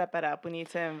to step it up. We need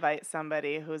to invite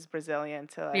somebody who's Brazilian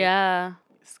to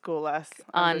school us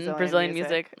on Brazilian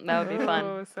music. That would be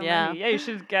fun. Yeah, you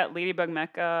should get Ladybug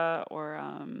Mecca or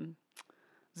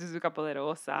Zuzuka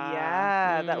Poderosa.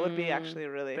 Yeah, that would be actually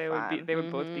really fun. They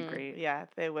would both be great. Yeah,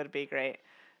 they would be great.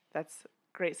 That's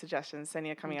great suggestions.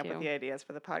 Senia coming up with the ideas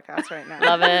for the podcast right now.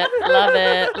 Love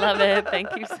it.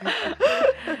 Thank you so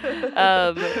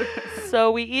much.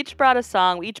 So we each brought a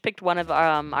song. We each picked one of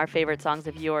our favorite songs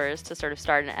of yours to sort of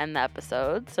start and end the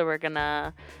episode. So we're going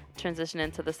to transition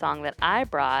into the song that I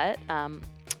brought,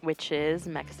 which is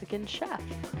Mexican Chef.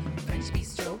 French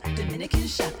bistro, Dominican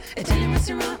chef, Italian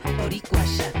restaurant, Boricua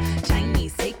chef,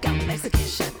 Chinese takeout, Mexican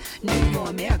chef, Nouveau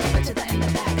America, but to the end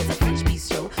of that is a French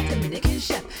bistro, Dominican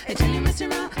chef, Italian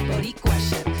restaurant, Boricua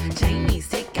chef, Chinese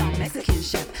takeout, Mexican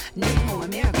chef, Nouveau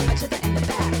America, but to the end of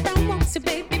that. Brown walks your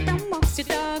baby, brown walks your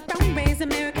dog, brown raised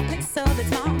American place of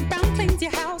its mom, brown cleans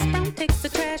your house, brown takes the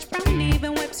trash, brown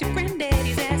even whips your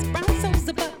granddaddy's ass, brown sews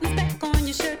the buttons back on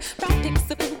your shirt, brown takes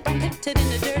the food, brown hits it in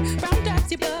the dirt, brown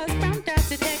drives your bus, brown drives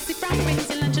the taxi, brown brings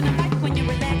your lunch and a bike when you're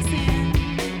relaxing.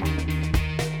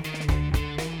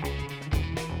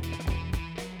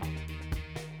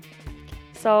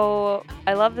 So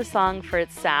I love the song for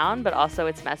its sound, but also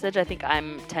its message. I think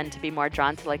tend to be more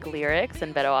drawn to like lyrics,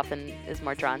 and Beto often is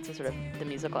more drawn to sort of the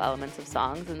musical elements of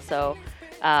songs. And so,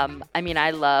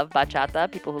 I love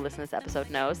bachata. People who listen to this episode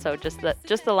know. So just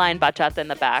the line bachata in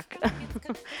the back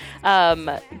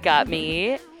got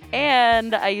me.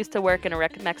 And I used to work in a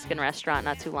Mexican restaurant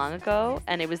not too long ago,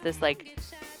 and it was this like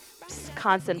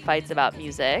constant fights about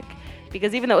music.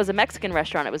 Because even though it was a Mexican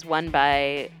restaurant, it was run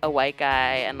by a white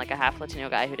guy and like a half Latino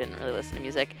guy who didn't really listen to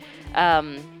music.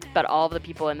 But all of the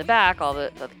people in the back, all the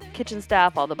kitchen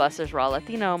staff, all the bussers were all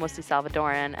Latino, mostly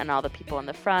Salvadoran, and all the people in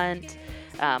the front,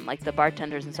 like the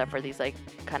bartenders and stuff, were these like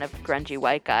kind of grungy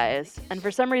white guys. And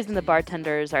for some reason, the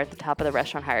bartenders are at the top of the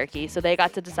restaurant hierarchy, so they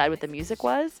got to decide what the music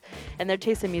was, and their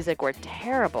taste in music were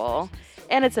terrible.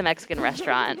 And it's a Mexican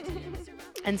restaurant.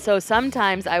 And so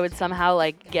sometimes I would somehow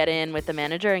like get in with the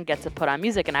manager and get to put on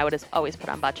music, and I would always put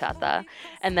on bachata.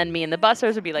 And then me and the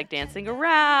bussers would be like dancing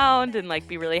around and like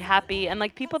be really happy. And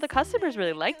like the customers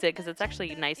really liked it because it's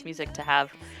actually nice music to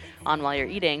have on while you're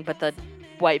eating. But the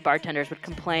white bartenders would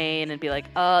complain and be like,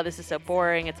 oh, this is so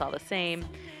boring. It's all the same.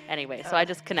 Anyway, so I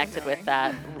just connected with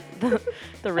that,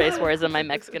 the race wars in my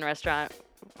Mexican restaurant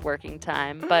working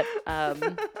time. But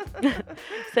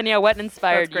Senia, what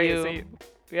inspired you?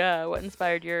 Yeah, what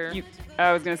inspired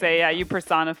I was going to say, you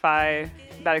personify,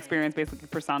 that experience basically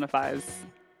personifies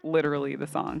literally the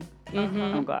song. Mm-hmm.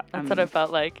 I'm glad. That's what it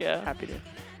felt like, yeah. Happy to.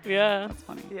 Yeah. That's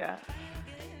funny. Yeah.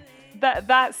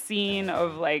 That scene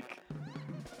of like,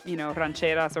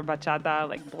 rancheras or bachata,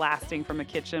 like blasting from a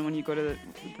kitchen when you go to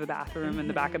the bathroom in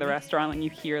the back of the restaurant, and you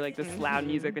hear like this loud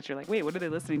music that you're like, wait, what are they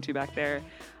listening to back there?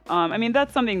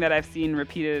 That's something that I've seen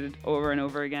repeated over and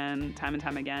over again, time and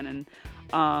time again.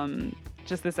 And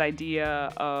just this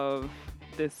idea of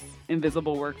this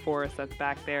invisible workforce that's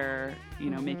back there,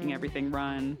 making everything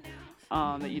run,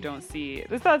 that you don't see.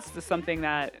 That's just something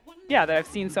that I've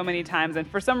seen so many times. And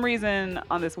for some reason,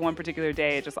 on this one particular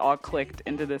day, it just all clicked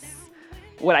into this,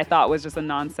 what I thought was just a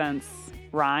nonsense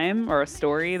rhyme or a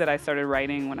story that I started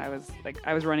writing when I was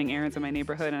running errands in my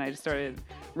neighborhood, and I just started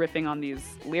riffing on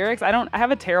these lyrics. I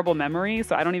have a terrible memory,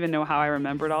 so I don't even know how I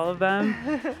remembered all of them.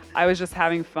 I was just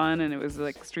having fun, and it was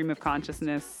like stream of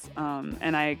consciousness.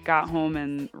 And I got home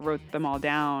and wrote them all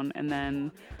down, and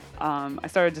then I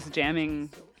started just jamming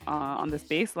on this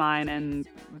bass line and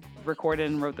recorded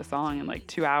and wrote the song in like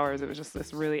 2 hours. It was just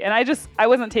this really, and I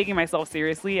wasn't taking myself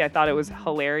seriously. I thought it was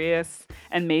hilarious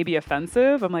and maybe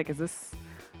offensive. I'm like, is this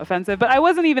offensive? But I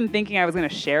wasn't even thinking I was going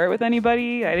to share it with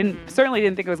anybody. I certainly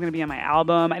didn't think it was going to be on my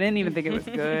album. I didn't even think it was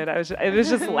good. I was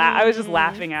just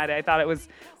laughing at it. I thought it was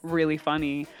really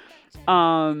funny.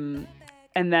 And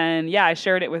then I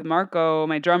shared it with Marco,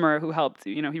 my drummer, who helped.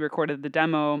 He recorded the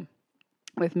demo.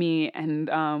 with me, and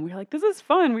we were like, this is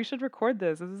fun. We should record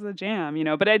this. This is a jam,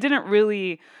 But I didn't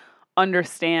really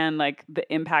understand like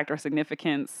the impact or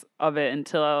significance of it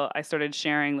until I started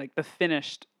sharing like the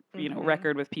finished,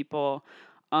 record with people.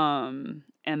 And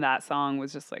that song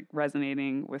was just like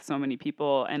resonating with so many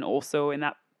people. And also in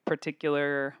that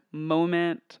particular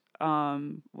moment,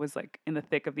 was like in the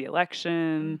thick of the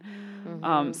election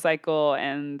cycle.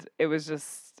 And it was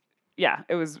just,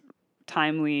 it was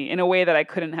timely in a way that I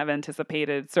couldn't have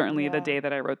anticipated. Certainly the day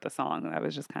that I wrote the song, I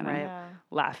was just kind of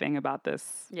laughing about this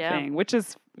thing, which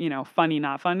is, funny,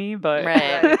 not funny, but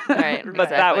right. but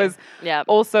that was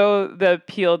also the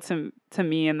appeal to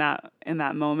me in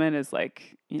that moment is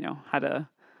like, how to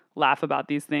laugh about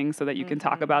these things so that you can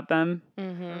talk about them.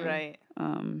 Right.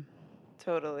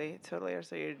 Totally. Or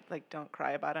so you like don't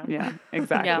cry about them. Yeah,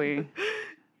 exactly.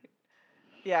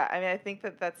 Yeah, I mean, I think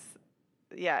that's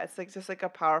it's like just like a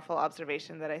powerful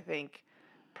observation that I think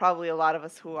probably a lot of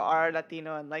us who are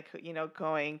Latino and like,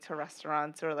 going to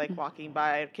restaurants or like walking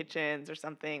by kitchens or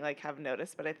something like have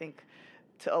noticed. But I think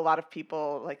to a lot of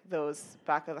people, like those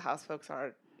back of the house folks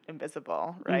are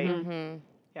invisible, right? Mm-hmm.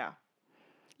 Yeah.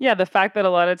 Yeah, the fact that a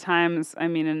lot of times, I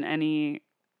mean, in any,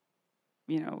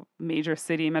 major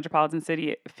city, metropolitan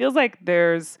city, it feels like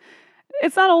it's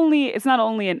not only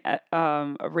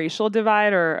a racial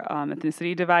divide or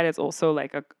ethnicity divide. It's also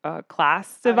like a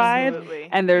class divide. Absolutely.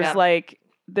 And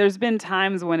there's been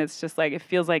times when it's just like it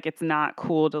feels like it's not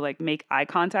cool to like make eye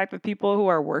contact with people who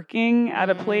are working at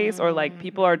a place, or like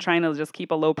people are trying to just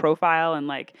keep a low profile and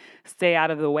like stay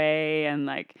out of the way and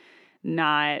like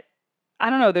not. I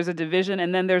don't know. There's a division,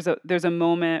 and then there's a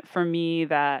moment for me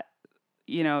that.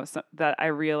 That I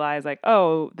realize like,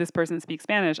 oh, this person speaks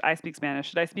Spanish. I speak Spanish.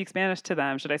 Should I speak Spanish to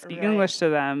them? Should I speak English to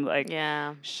them? Like,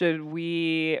 should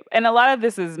we? And a lot of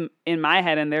this is in my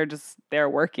head, and they're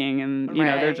working, and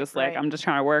they're just like, I'm just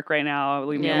trying to work right now.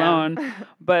 Leave me alone.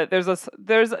 But there's a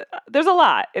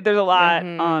lot. There's a lot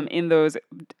in those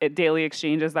daily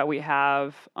exchanges that we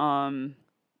have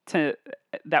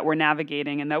that we're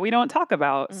navigating and that we don't talk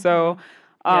about. So,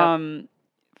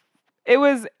 it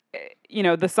was.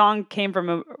 The song came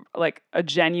from a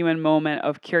genuine moment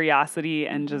of curiosity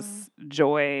and just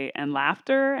joy and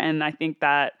laughter. And I think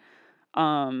that,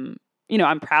 I'm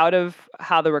proud of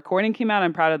how the recording came out.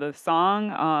 I'm proud of the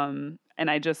song.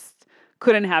 And I just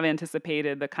couldn't have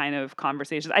anticipated the kind of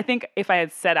conversations. I think if I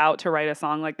had set out to write a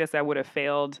song like this, I would have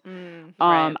failed.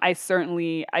 I just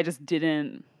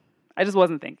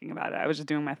wasn't thinking about it. I was just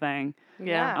doing my thing.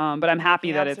 Yeah. But I'm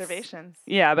happy that observations.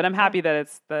 But I'm happy that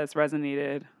it's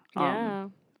resonated.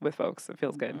 With folks. It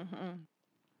feels good.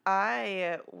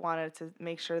 I wanted to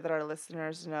make sure that our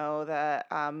listeners know that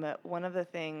one of the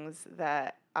things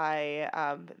that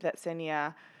that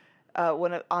Senia, at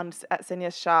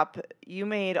Senia's shop, you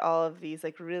made all of these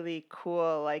like really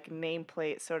cool like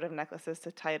nameplate sort of necklaces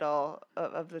to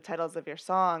of the titles of your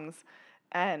songs,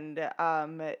 and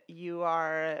you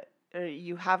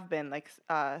have been like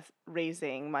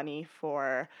raising money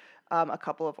for a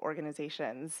couple of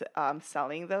organizations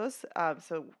selling those.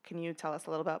 So can you tell us a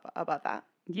little bit about that?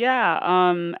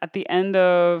 Yeah. At the end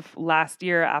of last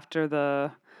year, after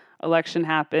the election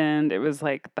happened, it was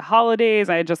like the holidays.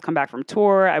 I had just come back from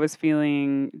tour. I was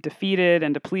feeling defeated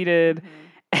and depleted.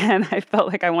 And I felt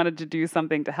like I wanted to do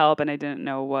something to help, and I didn't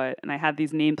know what. And I had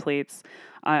these nameplates.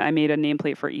 I made a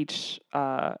nameplate for each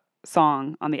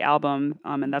song on the album,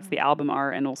 and that's the album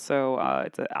art, and also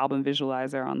it's an album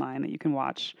visualizer online that you can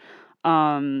watch.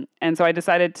 And so I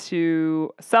decided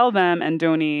to sell them and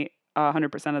donate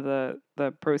 100% of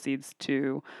the proceeds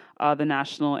to the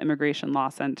National Immigration Law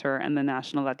Center and the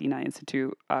National Latina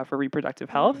Institute for Reproductive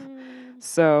Health.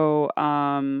 So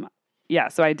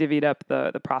so I divvied up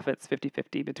the profits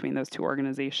 50-50 between those two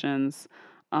organizations.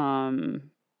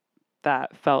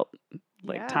 That felt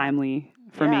like timely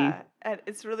for me. And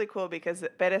it's really cool because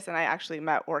Perez and I actually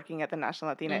met working at the National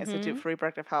Latina Institute for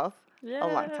Reproductive Health a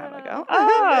long time ago. Oh,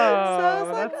 so I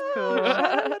was like, that's cool.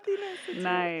 Latina Institute.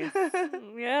 Nice.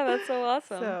 Yeah, that's so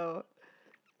awesome. So,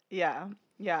 yeah,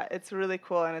 it's really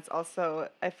cool, and it's also,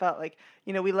 I felt like,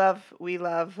 we love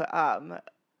the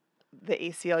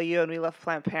ACLU and we love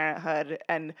Planned Parenthood,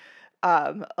 and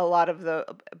a lot of it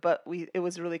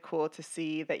was really cool to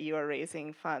see that you are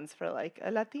raising funds for like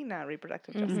a Latina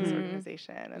reproductive justice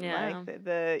organization and like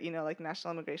the like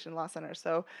National Immigration Law Center.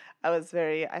 So I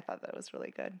thought that was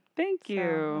really good. Thank you. So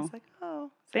I was like, I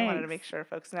wanted to make sure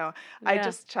folks know. Yeah. I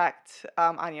just checked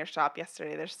on your shop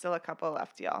yesterday. There's still a couple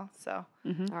left, y'all. So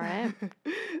All right.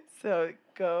 so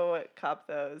go cop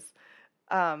those.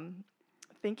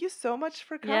 Thank you so much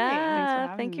for coming.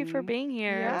 Yeah, for thank you for me. being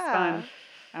here. Yeah. It was fun.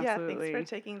 Absolutely. Yeah, thanks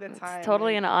for taking the time. It's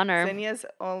totally an honor. Xenia's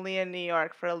only in New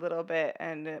York for a little bit,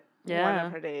 and one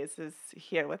of her days is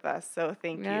here with us. So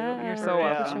thank you. You're for so real.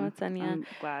 welcome. I'm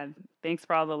glad. Thanks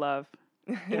for all the love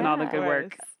and all the good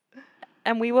work.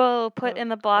 And we will put Of in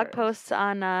the blog course. posts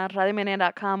on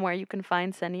radiomenea.com where you can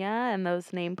find Xenia and those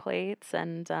nameplates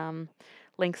and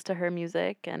links to her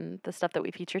music and the stuff that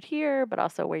we featured here, but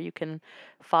also where you can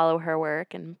follow her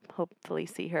work and hopefully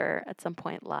see her at some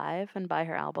point live and buy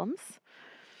her albums.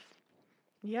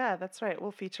 Yeah, that's right.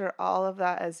 We'll feature all of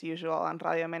that as usual on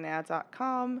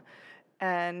radiomenea.com.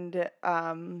 And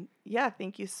yeah,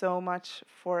 thank you so much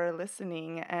for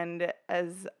listening. And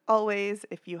as always,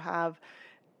 if you have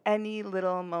any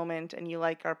little moment and you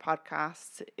like our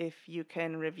podcast, if you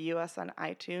can review us on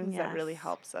iTunes, that really Yes.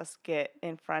 helps us get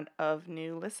in front of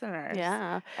new listeners.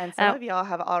 Yeah. And some of y'all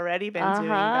have already been doing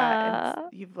that. And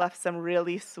you've left some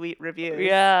really sweet reviews.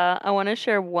 Yeah, I want to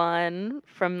share one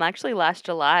from actually last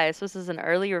July. So this is an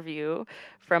early review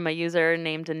from a user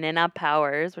named Nina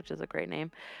Powers, which is a great name.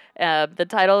 The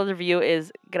title of the review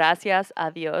is Gracias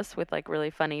Adios, with like really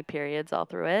funny periods all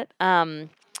through it.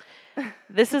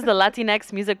 This is the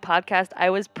Latinx music podcast I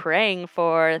was praying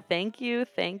for. Thank you,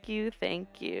 thank you,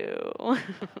 thank you.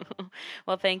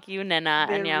 Well, thank you, Nina.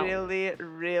 They and yeah, really,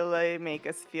 really make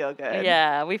us feel good.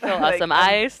 yeah, we feel Like, awesome.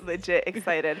 I'm legit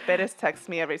excited. Bettis texts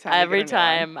me every time. we Every get a new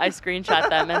one. time I screenshot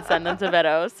them and send them to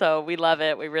Vero. So we love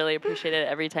it. We really appreciate it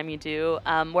every time you do.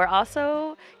 We're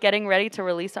also getting ready to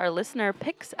release our listener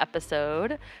picks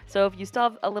episode. So if you still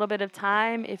have a little bit of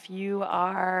time, if you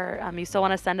are, you still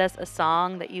want to send us a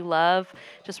song that you love,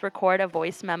 just record a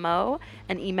voice memo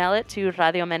and email it to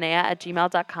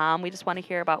radiomenea@gmail.com. We just want to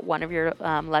hear about one of your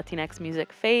Latinx music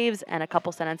faves and a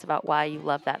couple sentences about why you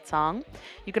love that song.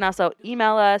 You can also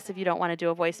email us if you don't want to do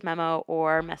a voice memo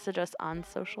or message us on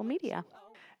social media.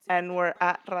 And we're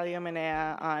at Radio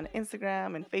Menea on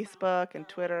Instagram and Facebook and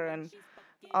Twitter and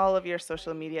all of your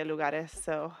social media lugares.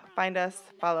 So find us,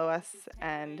 follow us,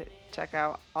 and check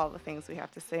out all the things we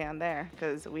have to say on there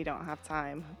because we don't have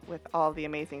time with all the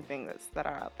amazing things that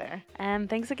are out there. And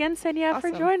thanks again, Xenia, for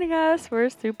Awesome. joining us. We're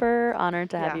super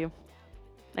honored to have Yeah. you.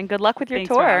 And good luck with your Thanks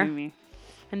tour. for having me.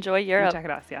 Enjoy Come Europe. check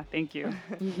it out. Yeah, thank you.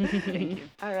 Thank you.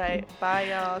 All right. Bye,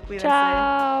 y'all. Cuídense.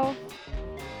 Ciao.